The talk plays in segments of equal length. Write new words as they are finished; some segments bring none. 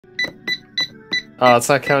Oh, it's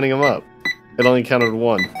not counting them up. It only counted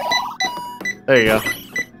one. There you go.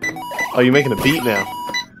 Oh, you're making a beat now.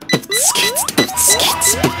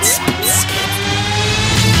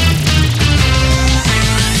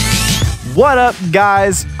 What up,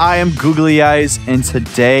 guys? I am Googly Eyes, and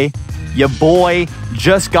today, your boy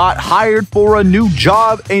just got hired for a new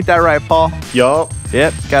job. Ain't that right, Paul? Yup.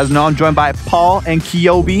 Yep. Guys know I'm joined by Paul and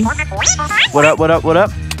Kyobi. What up, what up, what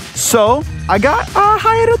up? So, I got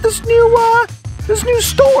hired at this new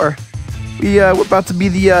store. We're about to be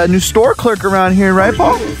the new store clerk around here, right,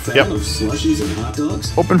 Paul? Yep. Slushies and hot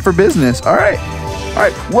dogs? Open for business. All right. All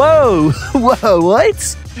right. Whoa. Whoa,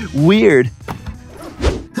 what? Weird.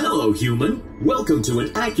 Hello, human. Welcome to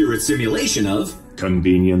an accurate simulation of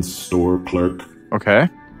convenience store clerk. Okay.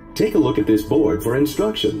 Take a look at this board for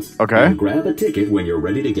instructions. Okay. And grab a ticket when you're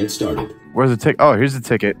ready to get started. Where's the ticket? Oh, here's the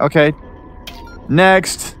ticket. Okay.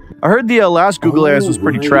 Next. I heard the last Google Eyes was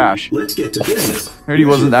pretty trash. Let's get to business. Heard he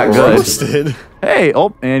wasn't that good. Roasted. Hey,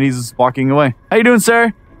 oh, and he's walking away. How you doing,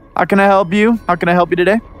 sir? How can I help you? How can I help you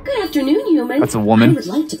today? Good afternoon, human. That's a woman. I would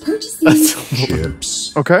like to purchase these.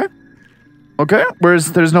 Chips. Okay. Okay.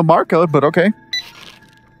 There's no barcode, but okay.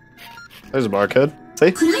 There's a barcode.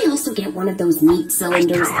 See? Could I also get one of those meat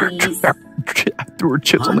cylinders, please? I threw her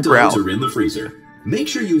chips on the Hot dogs ground. are in the freezer. Make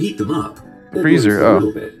sure you heat them up. Then Freezer, wait for a oh.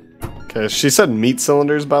 little bit. Okay, she said meat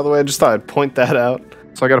cylinders, by the way. I just thought I'd point that out.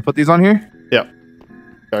 So I gotta put these on here? Yep.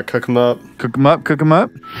 Gotta cook them up. Cook them up, cook them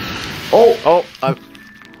up. Oh,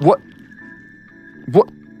 What? What?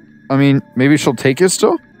 I mean, maybe she'll take it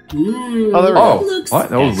still? Oh, there we Oh, go. Looks what?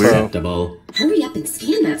 That was weird. Acceptable. Hurry up and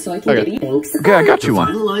scan that so I can Okay. get eating. Okay, I got To you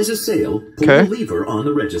one. finalize a sale, pull Okay. the lever on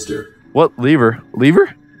the register. What lever?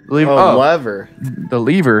 Lever? Lever? Oh, Oh, lever. the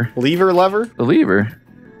lever. Lever? The lever.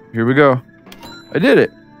 Here we go. I did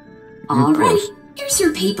it. All right, close. here's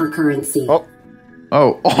your paper currency. Oh,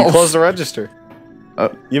 Oh, you oh. closed the register.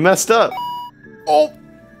 You messed up. Oh.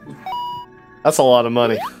 That's a lot of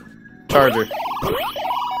money. Charger.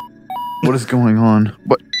 What is going on?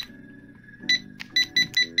 What?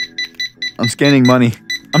 I'm scanning money.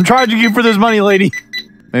 I'm charging you for this money, lady.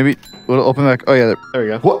 Maybe it'll open back. Oh, yeah. There we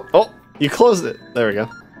go. What? Oh, you closed it. There we go.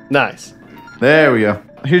 Nice. There we go.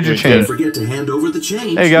 Here's your We Don't change. forget to hand over the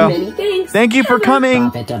change. There you go. Many thanks. Thank you for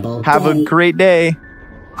coming. Profitable Have a day. great day.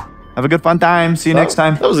 Have a good fun time. See you next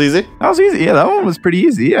time. That was easy. That was easy. Yeah, that one was pretty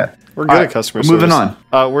easy. Yeah. We're good All at right, customer we're moving service.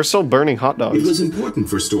 on. We're still burning hot It dogs. was important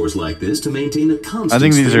for stores like this to maintain a constant I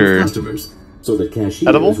think these stream are- of customers, so that cashiers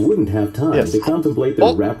Edible? wouldn't have time Yes. to contemplate their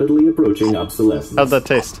Oh. rapidly approaching obsolescence. How'd that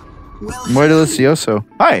taste? Muy delicioso.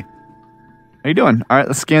 Hi. How you doing? All right,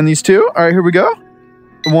 let's scan these two. All right, here we go.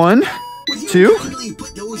 1, 2.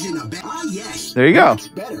 There you go.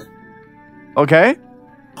 Better. Okay.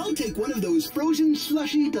 I'll take one of those frozen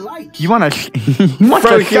slushy delights. You want a you want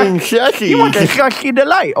Fucking a Chucky. you want a slushy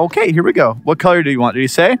delight? Okay, here we go. What color do you want? Did he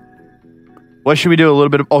say? What should we do? A little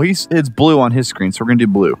bit of. Oh, it's blue on his screen, so we're gonna do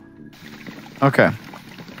blue. Okay.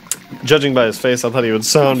 Judging by his face, I thought he would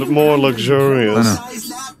sound more luxurious. I know. Size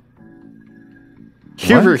that?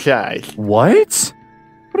 Super guy. What?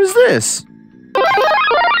 What is this?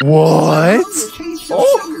 What? The taste of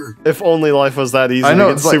Oh. sugar. If only life was that easy I know. to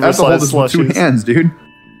get It's like I super have to hold sized this with two slushies. hands, dude.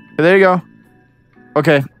 Okay, there you go.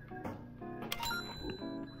 Okay.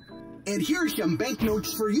 And here's some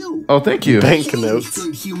banknotes for you. Oh, thank you. Banknotes.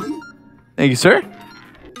 Good human. Thank you, sir.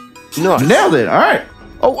 Nice. Nailed it. All right.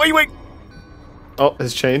 Oh, wait. Oh,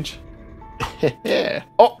 his change. Yeah.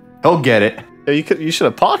 Oh, He'll get it. you should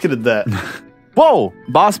have pocketed that. Whoa,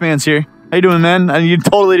 boss man's here. How you doing, man? And you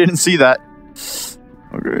totally didn't see that.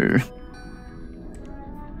 Okay.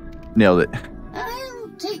 Nailed it. I'll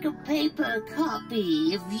take a paper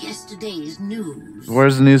copy of yesterday's news.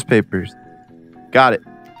 Where's the newspapers? Got it.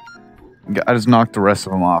 I just knocked the rest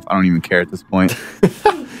of them off. I don't even care at this point.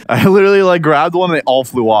 I literally like grabbed one and they all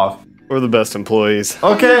flew off. We're the best employees.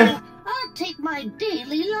 Okay. I'll take my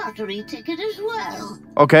daily lottery ticket as well.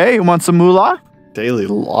 Okay, you want some moolah? Daily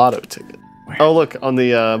lotto ticket. Oh, look, on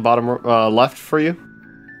the bottom left for you.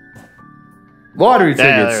 Lottery Yeah,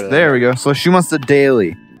 tickets. there There we go. So she wants the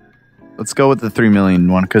daily. Let's go with the 3 million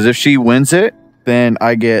one. Because if she wins it, then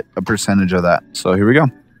I get a percentage of that. So here we go.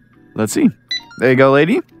 Let's see. There you go,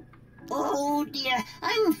 lady. Oh dear,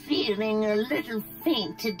 I'm feeling a little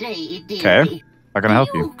faint today, dearie. Okay. How can I help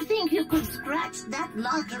you? You think you could scratch that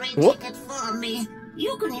lottery What? ticket for me?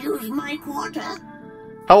 You can use my quarter.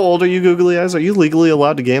 How old are you, Googly Eyes? Are you legally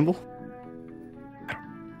allowed to gamble?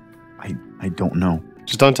 I don't know.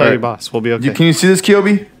 Just don't tell All right. your boss. We'll be okay. Can you see this,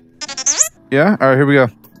 Kyobi? Yeah? All right, here we go.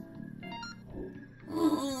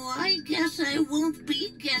 Oh, I guess I won't be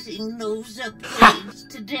getting those upgrades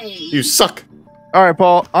today. You suck. All right,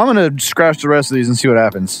 Paul. I'm gonna scratch the rest of these and see what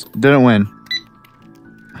happens. Didn't win.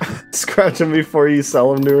 Scratch them before you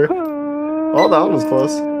sell them to her. Oh, that one was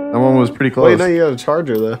close. That one was pretty close. Wait, no, you got a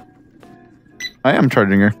charger though. I am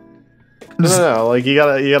charging her. No, like you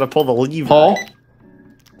gotta pull the lever. Paul?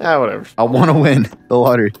 Ah, whatever. I want to win the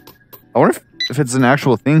lottery. I wonder if it's an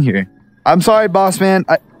actual thing here. I'm sorry, boss man.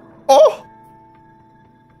 Oh!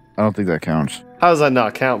 I don't think that counts. How does that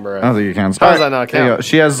not count, bro? I don't think it counts. How does that not There you count? go.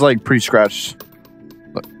 She has like pre-scratched.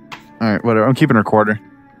 All right, whatever. I'm keeping her quarter.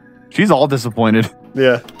 She's all disappointed.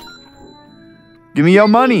 Yeah. Give me your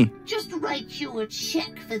money. Just write you a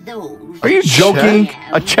check for those. Are you joking? Yeah,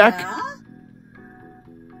 A check? yeah.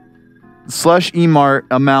 Slush Emart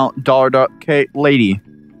amount $. Lady,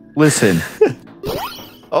 listen.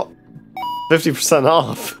 50%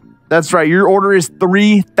 off. That's right. Your order is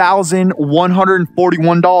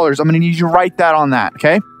 $3,141. I'm gonna need you to write that on that.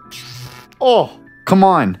 Okay? Oh. Come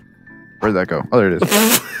on. Where'd that go? Oh, there it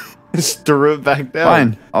is. Just threw it back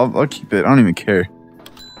down. Fine. I'll keep it. I don't even care.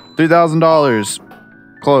 $3,000.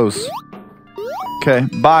 Close. Okay.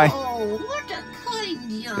 Bye. Oh, what a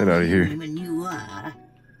kind young Get outta here. human you are.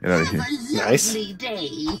 Get out of here. Have a Nice. lovely day.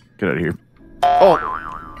 Get out of here. Oh.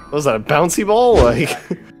 What was that, a bouncy ball? Like,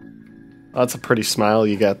 oh, that's a pretty smile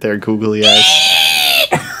you got there, googly eyes.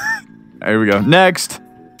 There we go. Next.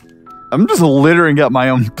 I'm just littering up my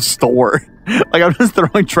own store. Like, I'm just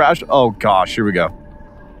throwing trash. Oh, gosh. Here we go.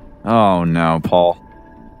 Oh, no, Paul.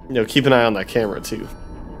 You know, keep an eye on that camera, too.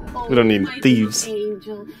 We don't need my thieves. little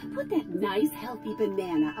Angel, put that nice, healthy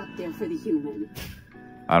banana up there for the human.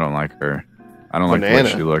 I don't like her. I don't like the way Banana.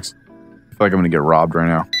 she looks. I feel like I'm going to get robbed right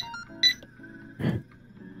now.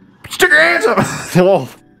 Stick your hands up! Whoa.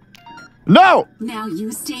 No! Now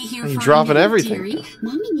you stay here You're for dropping a minute, everything. dearie.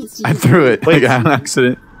 Mommy needs to I use threw it. Wait. Like, on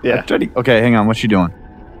accident. Yeah. Okay, hang on. What's she doing?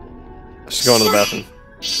 She's going to the bathroom.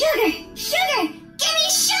 Sugar! Sugar! Give me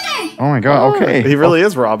sugar! Oh, my God. Okay. He really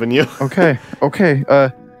is robbing you. Okay. Okay.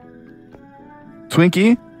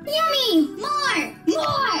 Twinkie? Yummy! More!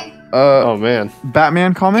 More! Oh, man.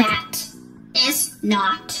 Batman comic? That is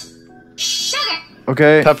not sugar!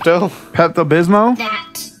 Okay. Pepto? Pepto-Bismol?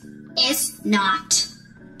 That is not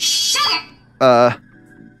sugar! A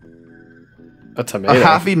A tomato.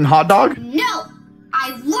 half-eaten hot dog? No!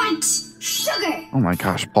 I want sugar! Oh, my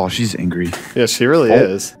gosh. Paul, she's angry. Yeah, she really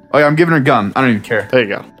is. Oh, yeah. I'm giving her gum. I don't even care. There you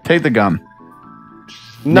go. Take the gum.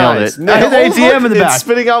 Nailed Nice. it. I hit the Oh, ATM look, in the it's back.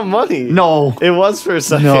 spitting out money. No. It was for a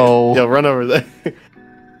second. No. Yo, run over there.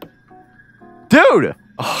 Dude!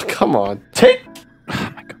 Oh, come on. Take...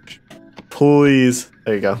 Oh, my gosh. Please.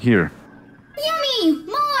 There you go. Here. Yummy!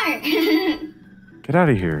 More! Get out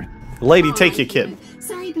of here. Lady, take your kid.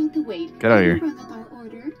 Sorry about the wait. Get out of Can here. you run up our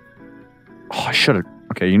order? Oh, I should have...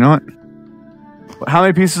 Okay, you know what? How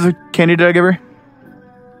many pieces of candy did I give her?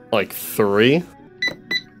 Like 3?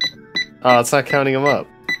 Oh, it's not counting them up.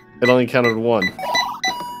 It only counted 1.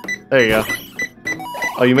 There you go.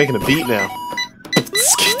 Oh, you're making a beat now.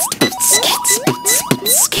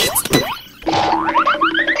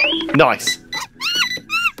 Nice.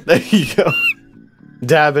 There you go.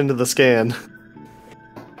 Dab into the scan.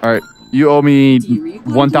 All right, you owe me Dearie,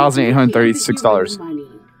 what do you think if you $1,836. win money?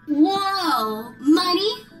 Whoa!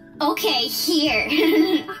 Money? Okay, here.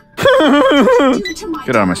 Do to my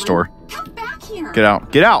Get out of my darling. store. Come back here. Get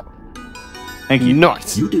out. Get out. Thank you.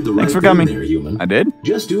 Nice. You did the right Thanks for thing coming. there, human. I did?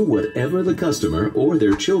 Just do whatever the customer or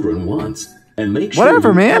their children wants, and make sure Whatever,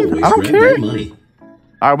 you man. always I don't grab care. that money.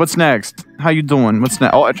 All right, what's next? How you doing? What's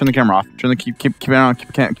next? Oh, I turned the camera off. Keep it on.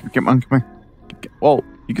 Keep on. Whoa,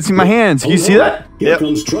 you can see my hands. Can you see that? Here Yep.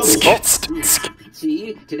 comes trouble.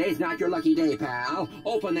 See, today's not your lucky day, pal.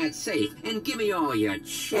 Open that safe and give me all your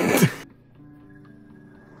chips.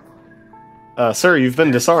 Sir, you've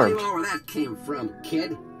been disarmed. Tell me where that came from,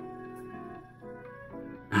 kid.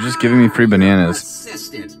 You're just giving me free bananas.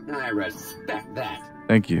 Assistant, I respect that.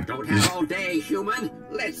 Thank you. Don't have all day, human.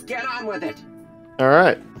 Let's get on with it.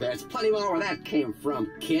 Alright. There's plenty more where that came from,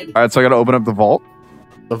 kid. All right, so I got to open up the vault.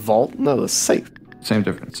 The vault? No, the safe. Same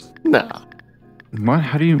difference. Nah. What?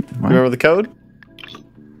 How do you? What? Remember the code?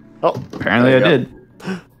 Oh, Apparently I there you did.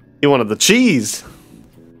 go. You wanted the cheese.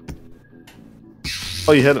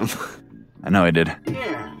 Oh, you hit him. I know I did.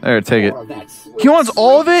 Yeah. There, take it. More of that sweet, He wants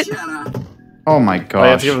all of sweet it? cheddar. Oh my I have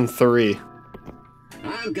gosh. to give him 3.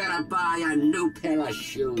 I'm gonna buy a new pair of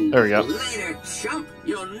shoes. There we go. Later, chump.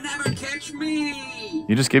 You'll never catch me.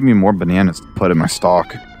 You just gave me more bananas to put in my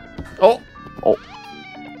stock. Oh,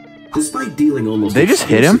 Despite dealing almost They just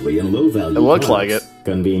hit him? exclusively in low-value It looked products, like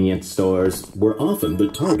convenience stores were often the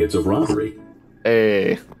targets of robbery.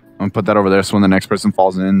 hey. I'm gonna put that over there so when the next person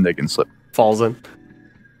falls in, they can slip. Falls in.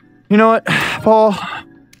 You know what, Paul?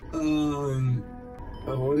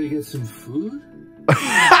 want to get some food?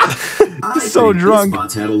 So drunk. This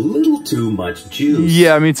spot's had a little too much juice.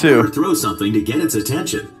 Yeah, me too. Better throw something to get its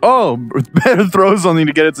attention. Oh, better throw something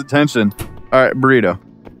to get its attention. All right, burrito.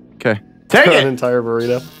 Okay, take An it. entire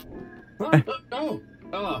burrito.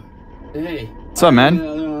 Oh, hey. What's up, man?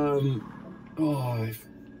 I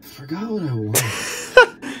forgot what I wanted.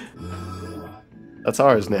 That's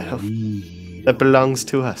ours now. That belongs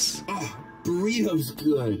to us. Oh, burrito's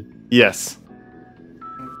good. Yes.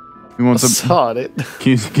 You want I some? saw it.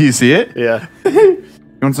 Can you see it? Yeah. You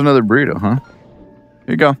want another burrito, huh?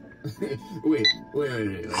 Here you go. wait.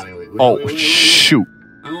 Oh, shoot.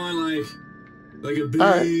 I want like a big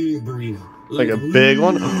Alright. burrito. Like a big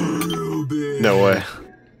one? Real big. No way.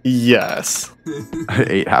 Yes. I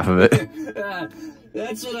ate half of it.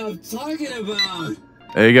 That's what I'm talking about.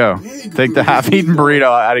 There you go. Take the half-eaten burrito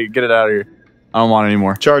out of here. Get it out of here. I don't want it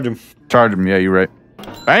anymore. Charge him. Charge him. Yeah, you're right.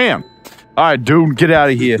 Bam. All right, dude, get out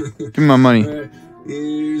of here. Give me my money. Did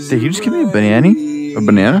you just give me a banana? A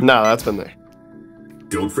banana? No, that's been there.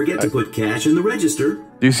 Don't forget to put cash in the register.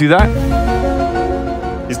 Do you see that?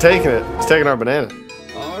 He's taking it. He's taking our banana.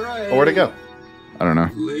 All right. Oh, where'd it go? I don't know.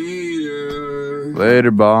 Later.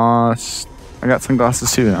 Later, boss. I got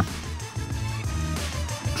sunglasses too now.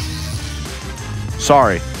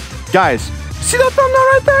 Sorry. Guys, see that thumbnail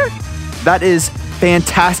right there? That is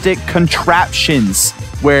Fantastic Contraptions,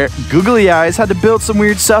 where Googly Eyes had to build some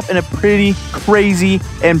weird stuff in a pretty crazy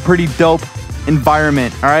and pretty dope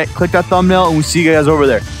environment. All right, click that thumbnail and we'll see you guys over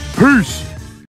there. Peace.